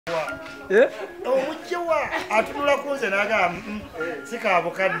Mukyala atunula kunze naga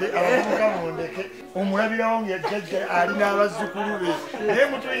sikabukadde abavubuka mundeke omulabirawo ng'ejjajja alina abazzukulu be naye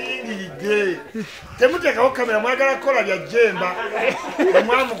mutuyingiridde temuteekawo kamera mwagala kukola bya jjemba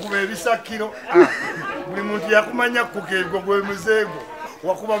omwamukuba ebisakiro buli muntu yakumanya kuka ebyo gwe muzeego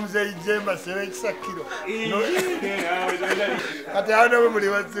wakuba muzeeyi jjemba sera ekisakiro kati awo nawe muli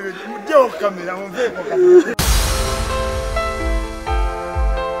bazibe mujjewo kamera munveeko kamera.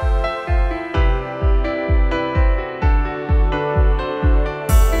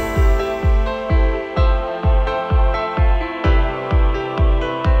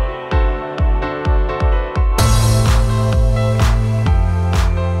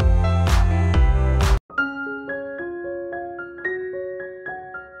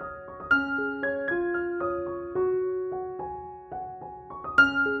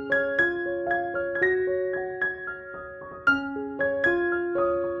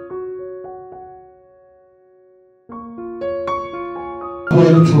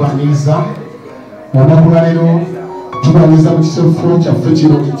 Tubaniriza olunaku lwaleero tubaniriza mu kisefo kyaffe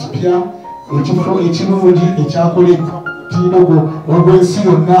kino ekipya ekifo ekirungi ekyakoleddwa tinogo olw'ensi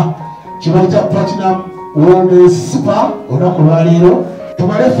yonna kibayita Platinum Wellness Spa. Olunaku lwaleero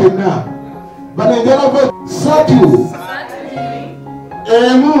tubale ffenna banenjala ve 3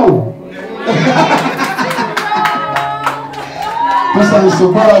 emu tusanyusa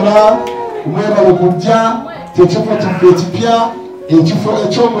okwalaba omwebala okujja kyekifo kyaffe ekipya ekifo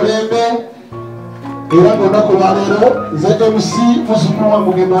ekyomulembe era ng'olunaku lwaleero nze MC muzzukulu wa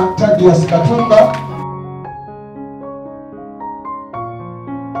Mugema Tagias Katumba.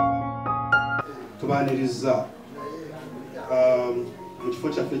 Tubaniriza mu kifo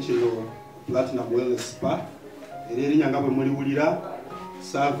kyaffe kino Platinum Wellness Spa era erinnya nga bwe muliwulira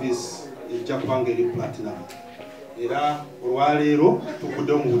service ejja kubanga eri Platinum era olwaleero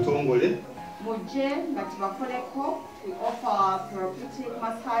tugudde mu butongole mujje nga tubakoleko. We offer therapeutic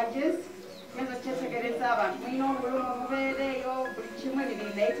massages. Yezo kyetegereza abantu mulina obulumi obubeereyo buli kimu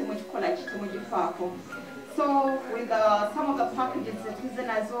ebiri naye temukikola kimugifaako. So with some of the packages that tuze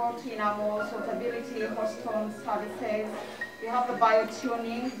nazo tuyinamo suitability, hospital services, you have the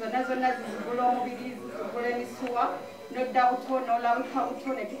biotuning, zonna zizigula omubiri zizigula emisuwa nodda buto n'olabika buto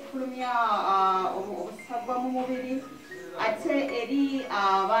ne tufulumya obusagwa mu mubiri ate eri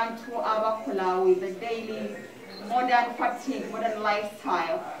abantu abakola with the daily modern fatigue, modern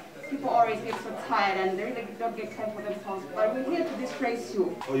lifestyle. People always get so tired and they really don't get time for themselves. But we're here to distress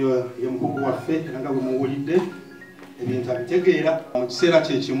you. Oyo ye mukugu waffe nga bwe muwulidde ebintu abitegeera mu kiseera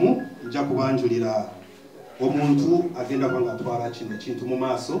kye kimu nja kubanjulira omuntu agenda kuba nga atwala kino ekintu mu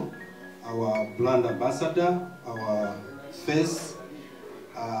maaso, our brand ambassador, our face,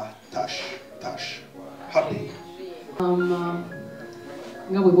 Tash. Happy.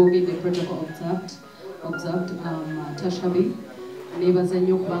 Nga bwe boogedde protocol observed Tash Happy nebaza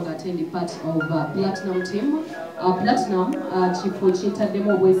nnyo okuba nga atendi part of Platinum team. Platinum kifo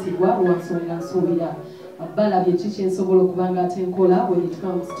kyetaddemu obwesigwa lwa nsonga nsuubira balabye ki kyensobola okuba nga ate nkola when it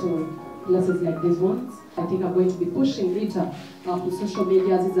comes to classes like these ones. I think I'm going to be pushing Rita ku social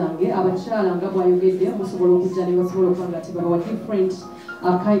media zange abakyala nga bwayogedde musobola okujja ne basobola okuba nga ate babawa different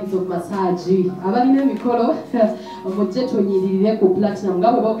kinds of massage. Abalina emikolo mujje tunyirire ku Platinum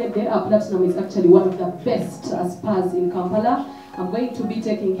nga bwe boogedde. Platinum is actually one of the best spas in Kampala. I'm going to be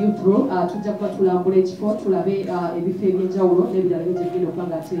taking you through tujja kuba tulambula ekifo tulabe ebifo ebyenjawulo n'ebirala byegenda okuba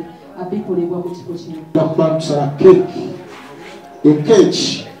nga ate bikolebwa mu kifo kino. Nakuba tusala keeki.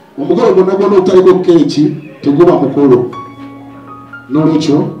 Ekeeki omukolo gwonna otaliko keeki teguba mukolo.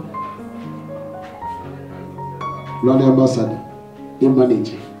 N'olwekyo Brand Ambassador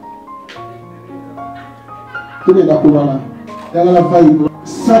manager tugenda kubala yagala vibe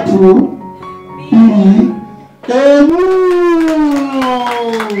 3 2 emu.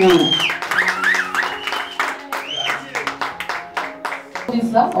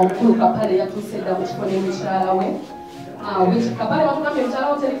 Omukulu Kapale yatuuse dda mu kifo n'omukyala we. Kapale batugambye mukyala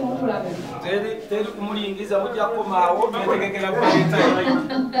wo teri kumutulaga teri kumulingiza mujja kukomaawo netegekera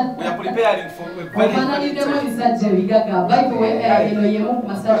kuya preparing for ofananiddemu ebisajja ebigaga. By the way eno yemu ku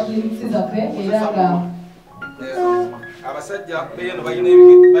massage clinics zaffe era nga abasajja beyeno balina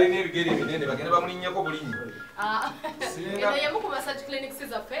ebigere ebinene bagenda bamulinnyako bulinyi. Eno yemu ku massage clinics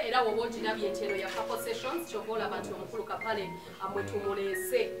zaffe era woba ogirabye entero ya couple sessions kyova olaba nti omukulu Kapale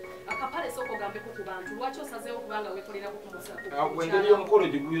amwetumuleese. Kapale sooka ogambeko ku bantu lwaki osazeewo kubanga weekolerako ku engeri y'omukolo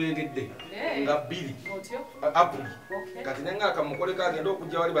giguyengedde nga 2 April kati nenga akamukoleko agenda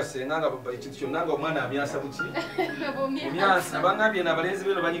okujja wali basenga nga ekintu kyonna nga omwana amyasa buki omyasa bangambye n'abalenzi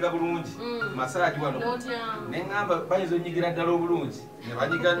beno banyiga bulungi masaagi wano neŋŋamba bayinza banyigira ddala obulungi ne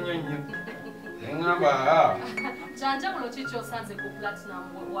banyiga nnyo nnyo neŋŋamba kyanjawulo ki kyosanze ku platinum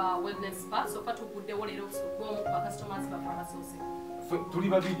wa wellness spa sofa tuguddewo leero gwomu ku bacustomers bafe abasoose tuli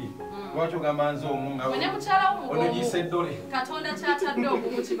babiri lwaki ogamba nze omu nga ne mukyala ononyisa eddole katonda kyatadde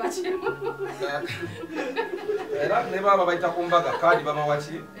obumu kiba kimu era ne baba bayita ku mbaga kaadi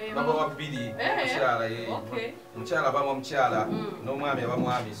babawaki babawa bbiri mukyala mukyala abamu omukyala n'omwami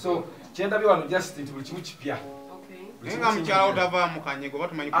abamwami so kyendabye wano just nti buli kimu kipya nga mukyala otavaamu kanyego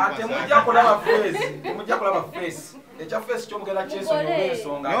batumanyi temujja kulaba face temujja kulaba face ekya face kyomugenda kyesonyiwa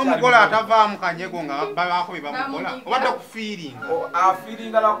ensonga naye omugole atavaamu kanyego nga babaako bye bamukola obadde kufiiringa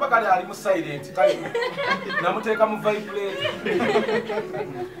afiiringa lwakuba kale ali mu silent kale namuteeka mu vibrator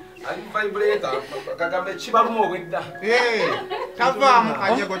ali mu vibrator kagamba ekibaluma obwedda tavaamu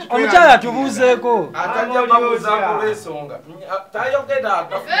kanyego omukyala tubuuzeeko atajja babuuzaako olw'ensonga tayogeda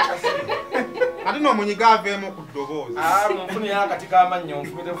ate n'omunyiga aveemu ku ddoboozi munfunira akati k'amannyo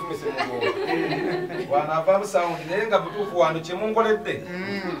nfumire nfumise mugongo wanaavaamu sawundi naye nga butuufu wano kyemunkoledde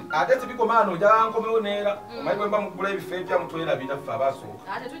ate tibikomaano ojala nkomewo neera omanyi bwe mba mugula ebifo ebya mutwerabira ffe abaasooka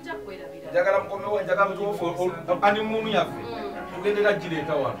njagala mukomewo njagala mutuufu animuunu yaffe tugendera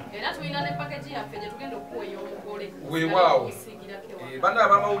gireeta wano weewaawo banna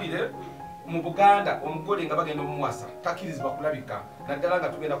abamawulire mu Buganda omugole nga bagenda omumuwasa takkirizibwa kulabika naddala nga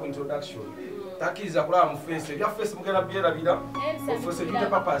tugenda ku introduction takkiriza kulaba mu face ebya face mugenda byerabira ofuse jute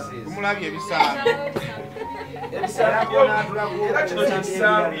papases tumulabye ebisambi era kino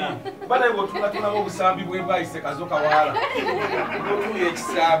kyekisambi bana iwe tunatulamu obusambi bwembayise kazoka wala otuye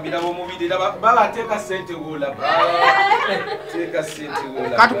ekisambi nabo omubiri baba teeka sente wolaba teeka sente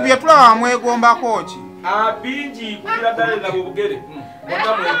wolaba katukubye tulaba wamwegombako ki bingi kugira ddala nabo obugere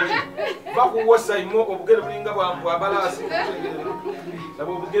bonna mwegere bakuwosa imo obugere bulinga bwabalaasi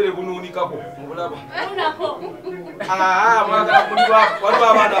nabo obugere bunuunikako mubulaba mwagala kuliba waliwo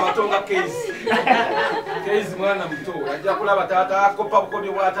abaana abato nga keisi mwana muto ajja kulaba taata akopa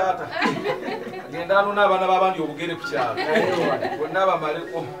bukodyo bwa taata agenda anona abaana babandi obugere ku kyalo bonna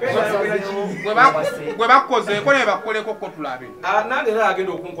bamaleko gwe bakozeeko ne bakoleko ko tulabe nange era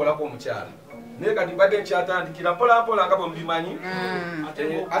agenda okunkolako omukyala naye kati mbadde nkyatandikira mpolampola nga bwe mubimanyi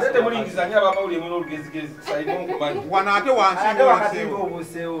ate temulingiza nnyo abamawulire mwena olugezigezi sayina okumanyi wano ate wansinga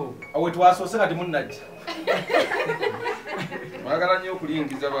we twasoose nga temunnajja mwagala nnyo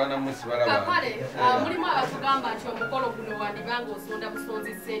okulingiza baana musi balaba Kapale mulimu abatugamba nti omukolo guno wandibanga osonda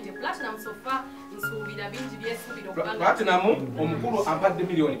busonzi ssente platinum sofa nsuubira bingi byesuubira okubanga platinum omukulu ampadde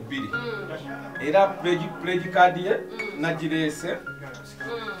miliyoni 2 era pledge card ye nagireese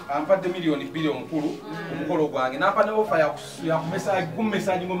ampadde miliyoni 2 omukulu omukolo gwange nampa ne ofa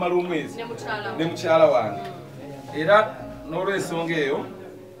yakumesaji ngomala omwezi ne mukyala wange era n'olwensonga eyo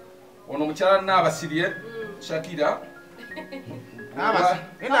ono mukyala naabasirye Shakira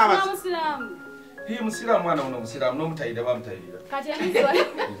musiraamu mwana uno musiraamu n'omutayira bamutayirira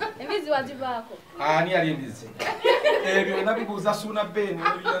embizi wazivaako ani ali embizi ebyo nabibuuza suuna beeni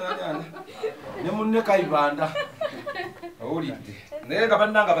nebijananyana ne munne kayibanda owulidde naye nga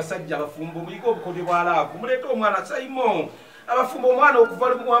bannanga abasajja abafumbo muyiga obukodyo bwalaavu muleete omwana saimo abafumbo omwana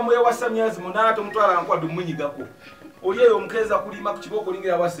okuva mwamwewasa myezi 8 omutwala nkwadde mumunyigako oli eyo omukeeza kulima ku kibooko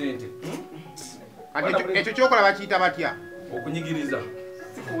olingira wa sente ekyo kyokola bakiyita batya okunyigiriza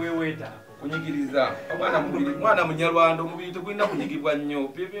sikuweweeta kunyigiriza omwana munyarwanda omubiri tegulina kunyigibwa nnyo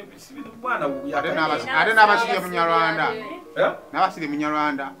mwana ate n'abasirye munyarwanda n'abasirye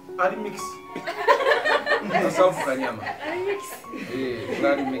munyarwanda ali mix asafukanyama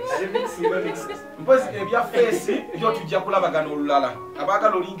mpozi ebya feesi byo tujja kulabagana olulala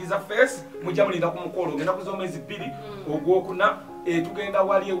abaagala olingiza feesi mujja mulinda ku mukolo ogenda kuza omwezi 2 ogwokuna tugenda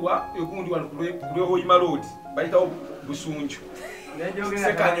waliwa egundi wano kulwehoyima road bayitawo busunju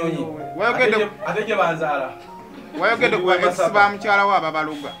sekanyonyi ate gye banzaala wayogedde ku baexi ba mukyala wa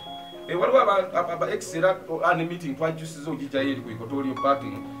ababaluga waliwo aba-ex era ne meeting twajjusiza ogijjayo eri ku equatorial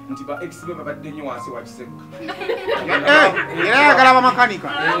parking nti ba-ex be babadde nnyo wansi wa kiseka era ayagala bamakanika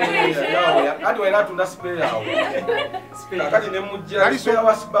ati waera atunda spare awo kakati nemujja spare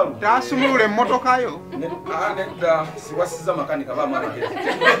wa Subaru tasumulula emmotokayo nedda siwasiza makanika bamanage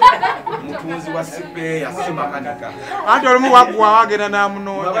mutunzi wa spare si makanika anti olumu waggwa wagenda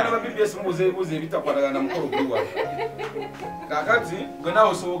n'amunoonya abaana ba BBS mubuuza ebibuuzo ebitakwatagana na mukolo guli wano kakati gwe naawe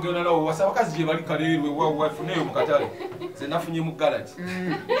osobola ogenda nawo wasa abakazi gye bali kaleerwe wafuneeyo mu katale ze nafunye mu galagi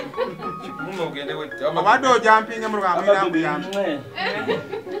kikulumu ogende wette obadde ojampinga mu lwamuyambu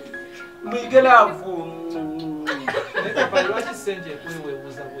mwigeraavu lwaki sente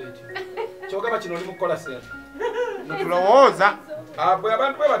ekweweebuuza bwetyo kyogamba kino oli mukukola sente netulowooza Bwe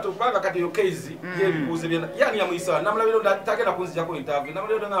abantu bwe batubanga kati yo case yebibuuze byonna yani yamuyisa namulabiro tagenda kunzijako interview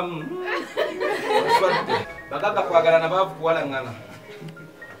namulabiro nga bagaga kwagalana baavu kuwalaŋŋana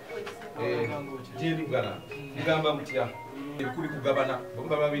gyebigala bigamba mutya ebikuli kugabana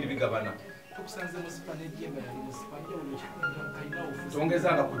bagamba babiri bigabana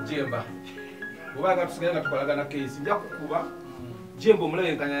tongezanga ku jemba bwebanga tusigale nga tukolagana case nja kukuba jemba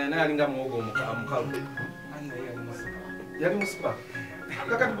omulabenkanya naye alinga muwogo omukalu yali musipa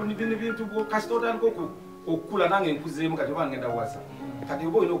kakati bino bintu kasita otandika okukula nange nkuzeemu kati oba ngenda wasa kati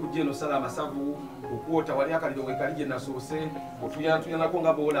oba olina okujja eno osala amasavu okwota wali akaliro wekali gye nasoose otuyanako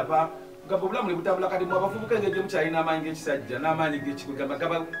nga boolaba gaba obulamu ne butambula kati mu abavubuka engeri gye mukyalina amaanyi g'ekisajja n'amaanyi g'ekikwe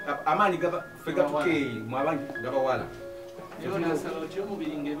amaanyi fe gatukeeyi mu abangi gabawala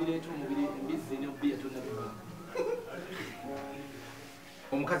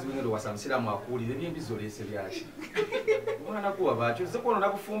omukazi wengeri owasa musiraamu akuwulire ebyembizi oleese byaki omwana kuwa bakyo ze kuono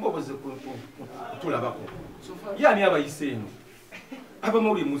nakufumba oboze kutulabako ye ani abayise eno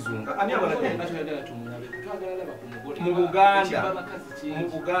abamu oli muzunga ani mu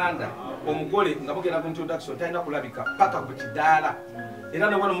Buganda omugole nga mugenda ku introduction talina kulabika paka ku kidaala era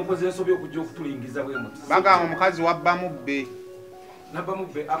newano mukoze ensobi okujja okutulingiza bwe muti bagamba omukazi wabba mubbe nabba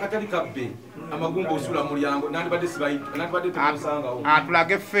mubbe akatali kabbe amagumba osula mulyango nandibadde temusangawo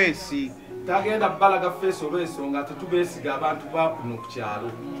atulage feesi tagenda balaga feesi olw'ensonga tetubeesiga abantu bakuno ku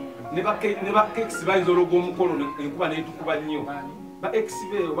kyalo ne bakekisi bayinza olwoga omukolo enkuba netukuba nnyo ba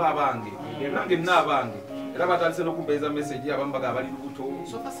exibe oba abange nange naabange era batandise n'okumpeeza message abamu baga bali lubuto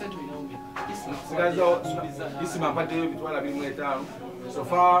isima mpatteyo ebitwala 25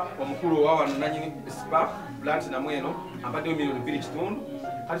 sofa omukulu owa wano nanyini spa platinum eno ampatteyo $2.5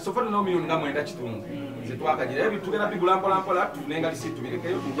 kati sofa tulina $9.5 nze twakagira ebyo tugenda bigula mpolampola tufunenga lisiitu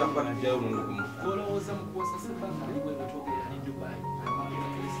tubirekeyo tujja kuba tujjayo omulundi gumu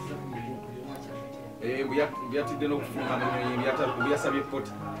byatidde n'okufuluma munyonyi byasabye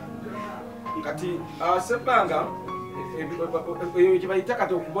koti kati sebbanga eyo gyebayita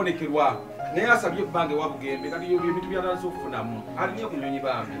kati okubonekerwa naye asabye ebbanga ewa Bugembe kati ebintu byalaza okufunamu alinye ku nyonyi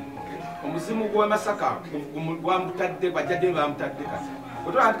bambi omuzimu gw'Amasaka gwamutadde bajjadde bamutadde kati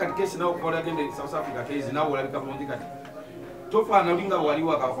otolaa kati kesi nawe okuba olagende South Africa kezi nawe olabika bulungi kati tofaana olinga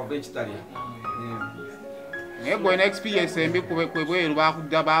waliwo akakava ekitali naye gwena experience embi kwebweru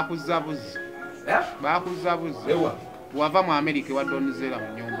bakuzza buzi bakuzza buzi wava mu America wa Donzera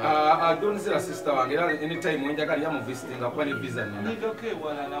mu nyumba Donzera sister wange era anytime wenjagala yamu visiting akuba ne visa nina nidoke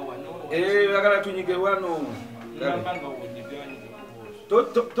wala na wano agala tunyige wano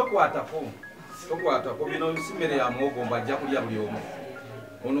tokwatako bino simere ya muwogo mba ajja kulya buli omu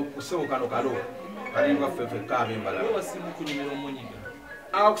ono kusewo kano kalo kalindwa ffefe kaabe embala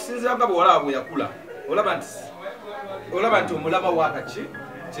okusinzira nga bwolaba bwe yakula olaba nti omulaba wakaki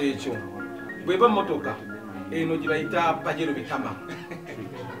kyekyo bweba motoka eno gye bayita pajero bitama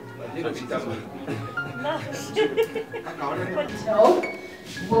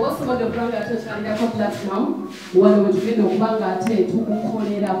bw'oba osobodde okubanga ate okyalirako platinum wano we tugenda okubanga ate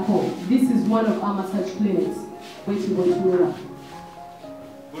tukukolerako. This is one of our massage clinics bwekibwetuula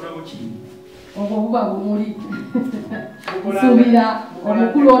obwo buba bumuli nsuubira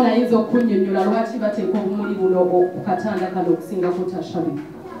omukulu ono ayinza okunnyonnyola lwaki bateeka obumuli buno ku katanda kano okusingako tashabi.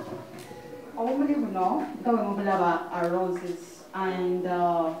 Obumuli buno nga bwe mubulaba roses and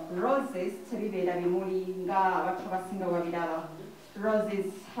roses tebibeera bimuli nga abantu abasinga babiraba. Roses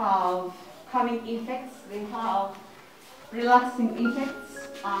have calming effects, they have relaxing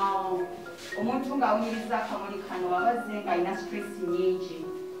effects. Omuntu ng'awunyiriza akamuli kano abazze ng'alina stress nyingi.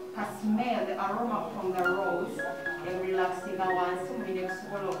 Ka smell, the aroma from the rose, and relaxing wansi omubiri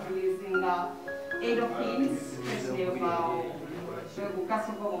okusobola okureleasinga endorphins,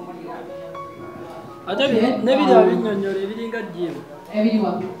 bwegugaso bw'omubiri ate nebiri abinnyonnyola ebiringa jjebo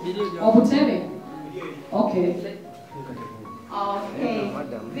ebiriwa obutebe okay. Okay,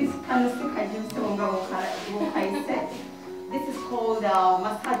 this kind of this is called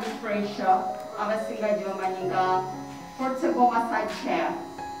massage pressure. Abasinga jomaninga portable massage chair.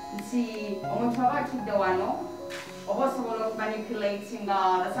 See, omuntu abatudde wano oba osobola okumanipulating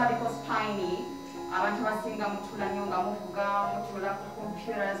the cervical spine. Abantu basinga mutula nnyo nga muvuga mutula ku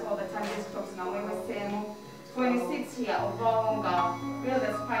computers all the time desktops nga mweweseemu. When you sit here, Obonga, feel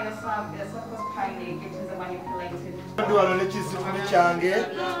the spinal side, the cervical spine gets manipulated. Wano nekizikumi kyange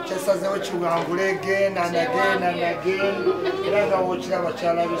kyasazeewo kiwangule again and again and again era nga wokiraba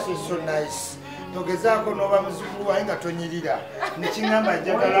kyalabise so nice togezaako n'oba muzukulu waye nga tonyirira nekigamba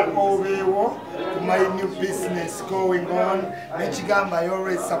njagala obeewo to my new business going on nekigamba I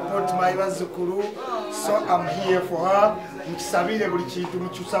always support my bazzukulu so I'm here for her mukisabire buli kintu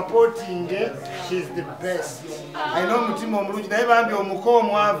mukisupportinge she's the best ayina omutima omulungi naye bambi omuko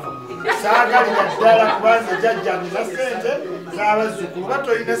omwavu saagalira ddala kubanza jajjamiza sente z'abazzukulu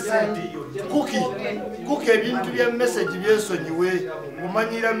batolina sente Kookie ebintu bya message byesonyiwe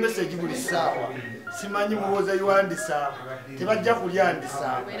mumanyira message buli ssaawa simanyi muwoza yiwandisa tebajja kulyandisa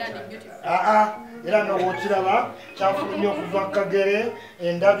era nga bwokiraba kyafulumya okuva Kagere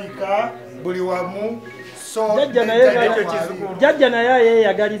endabika buli wamu jajja naye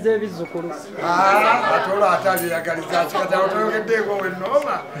yeeyagaliza ebizzukulu ate olwo atabiyagaliza kikata otayogeddeeko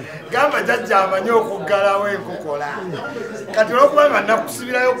wennooma gamba jajja amanyi okuggalawo enkokola kati olwokuba nga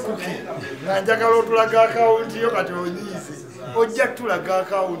nakusibirayo Kookie nga njagala otulaga akawunti yo kati onyiize ojja tulaga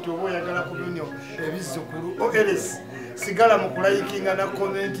akawunti oba oyagala kubinyo ebizzukulu ols sigala mu kulayikinga na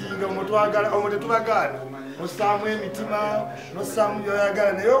commentinga omutwagala omu tetubagaana osaamu emitima nosaamu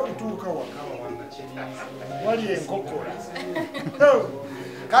byoyagala naye okutuuka wakawa wali enkokola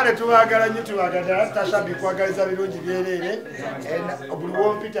kale tubagala nnyo tubagala tashabi kwagaliza birungi byereere buli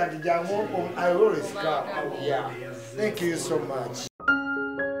wompita nti jangu I always come. Yeah. Thank you so much.